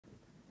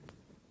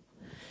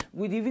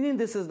Good evening,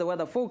 this is the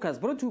weather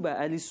forecast brought to you by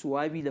Ali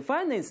Suwabi. The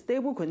fine and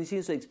stable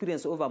conditions are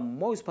experienced over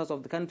most parts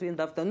of the country in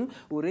the afternoon.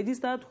 We already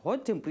start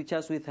hot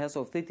temperatures with highs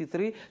of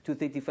 33 to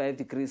 35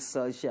 degrees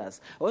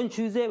Celsius. On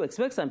Tuesday, we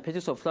expect some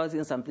patches of clouds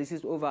in some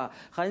places over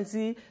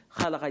Khansi,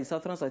 Kgalagadi,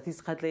 Southern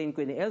Southeast, Kgatleng, and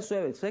Kweni.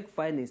 Elsewhere, we expect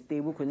fine and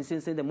stable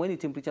conditions in the morning.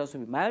 Temperatures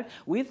will be mild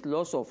with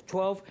lows of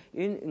 12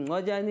 in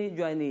Ngojani,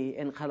 Jwani,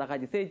 and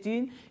Kgalagadi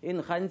 13,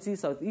 in Khansi,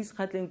 Southeast,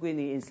 Kgatleng,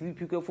 Kweni, and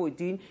Slipiko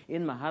 14,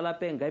 in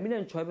Mahalape, and Ngamila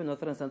and Chobe,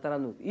 Northern Central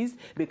Northeast.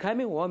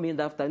 Becoming warm in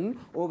the afternoon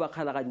over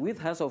Kgalagadi with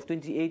highs of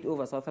 28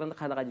 over Southern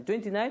Kgalagadi,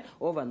 29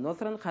 over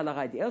Northern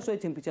Kgalagadi. Elsewhere,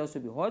 temperatures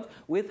will be hot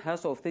with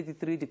highs of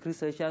 33 degrees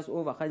Celsius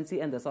over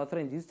Khansi and the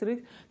Southern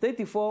District,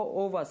 34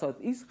 over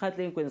Southeast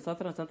Kgatleng and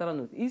Southern Central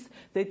Northeast,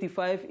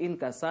 35 in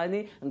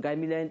Kasane,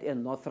 Ngamiland,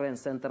 and Northern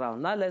Central.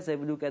 Now let's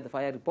have a look at the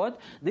fire report.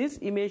 This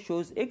image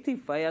shows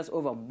active fires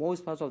over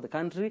most parts of the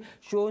country,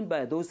 shown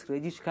by those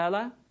reddish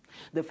color.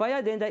 The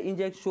fire danger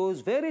index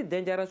shows very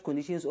dangerous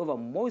conditions over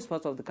most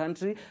parts of the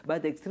country,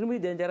 but extremely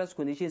dangerous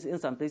conditions in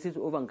some places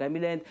over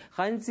Ngamiland,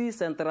 Khansi,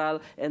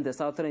 Central, and the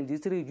Southern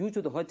District due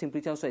to the hot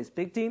temperatures we're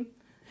expecting.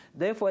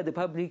 Therefore, the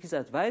public is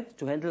advised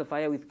to handle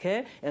fire with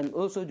care and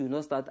also do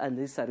not start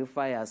unnecessary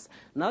fires.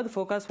 Now the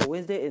forecast for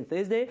Wednesday and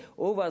Thursday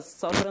over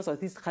Southern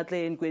Southeast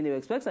Kgatleng and Kweni. We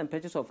expect some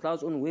patches of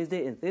clouds on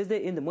Wednesday and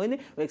Thursday. In the morning,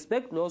 we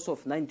expect lows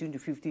of 19 to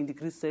 15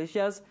 degrees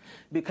Celsius.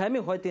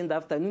 Becoming hot in the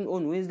afternoon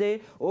on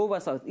Wednesday over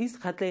Southeast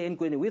Kgatleng and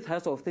Kweni with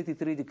highs of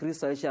 33 degrees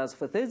Celsius.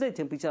 For Thursday,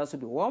 temperatures will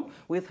be warm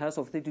with highs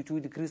of 32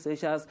 degrees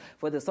Celsius.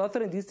 For the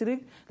Southern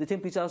District, the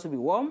temperatures will be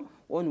warm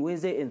on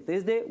Wednesday and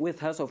Thursday with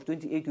highs of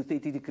 28 to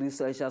 30 degrees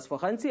Celsius. For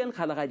Khansi and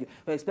Kgalagadi,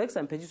 we expect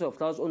some patches of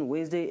clouds on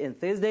Wednesday and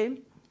Thursday.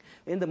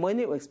 In the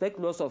morning, we expect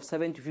lows of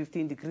 7 to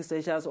 15 degrees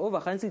Celsius.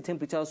 Over Khansi,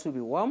 temperatures will be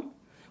warm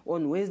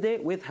on Wednesday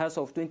with highs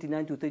of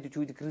 29 to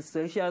 32 degrees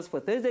Celsius. For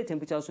Thursday,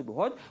 temperatures will be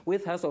hot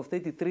with highs of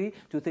 33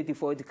 to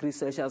 34 degrees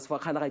Celsius. For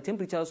Kgalagadi,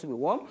 temperatures will be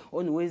warm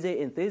on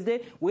Wednesday and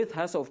Thursday with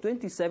highs of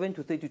 27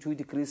 to 32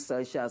 degrees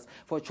Celsius.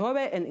 For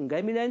Chobe and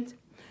Ngamiland,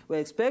 we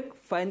expect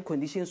fine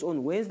conditions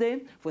on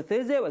Wednesday. For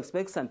Thursday, we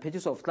expect some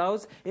patches of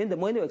clouds. In the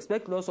morning, we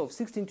expect lows of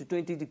 16 to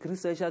 20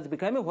 degrees Celsius,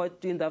 becoming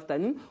hot in the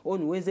afternoon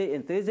on Wednesday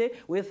and Thursday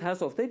with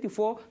highs of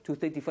 34 to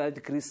 35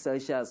 degrees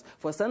Celsius.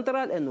 For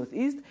Central and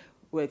Northeast,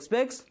 we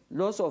expect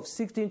lows of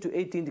 16 to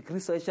 18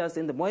 degrees Celsius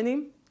in the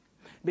morning,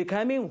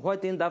 becoming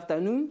hot in the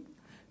afternoon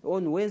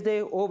on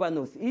Wednesday over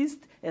Northeast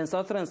and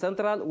Southern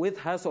Central with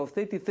highs of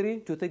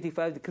 33 to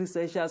 35 degrees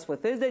Celsius. For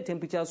Thursday,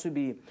 temperatures will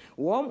be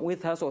warm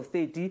with highs of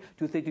 30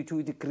 to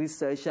 32 degrees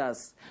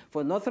Celsius.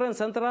 For Northern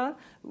Central,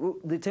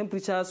 the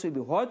temperatures will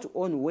be hot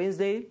on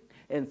Wednesday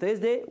and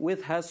Thursday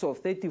with highs of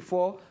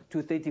 34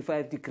 to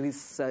 35 degrees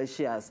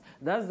Celsius.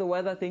 That's the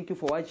weather. Thank you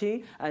for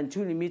watching.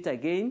 Until we meet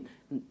again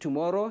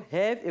tomorrow,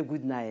 have a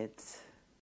good night.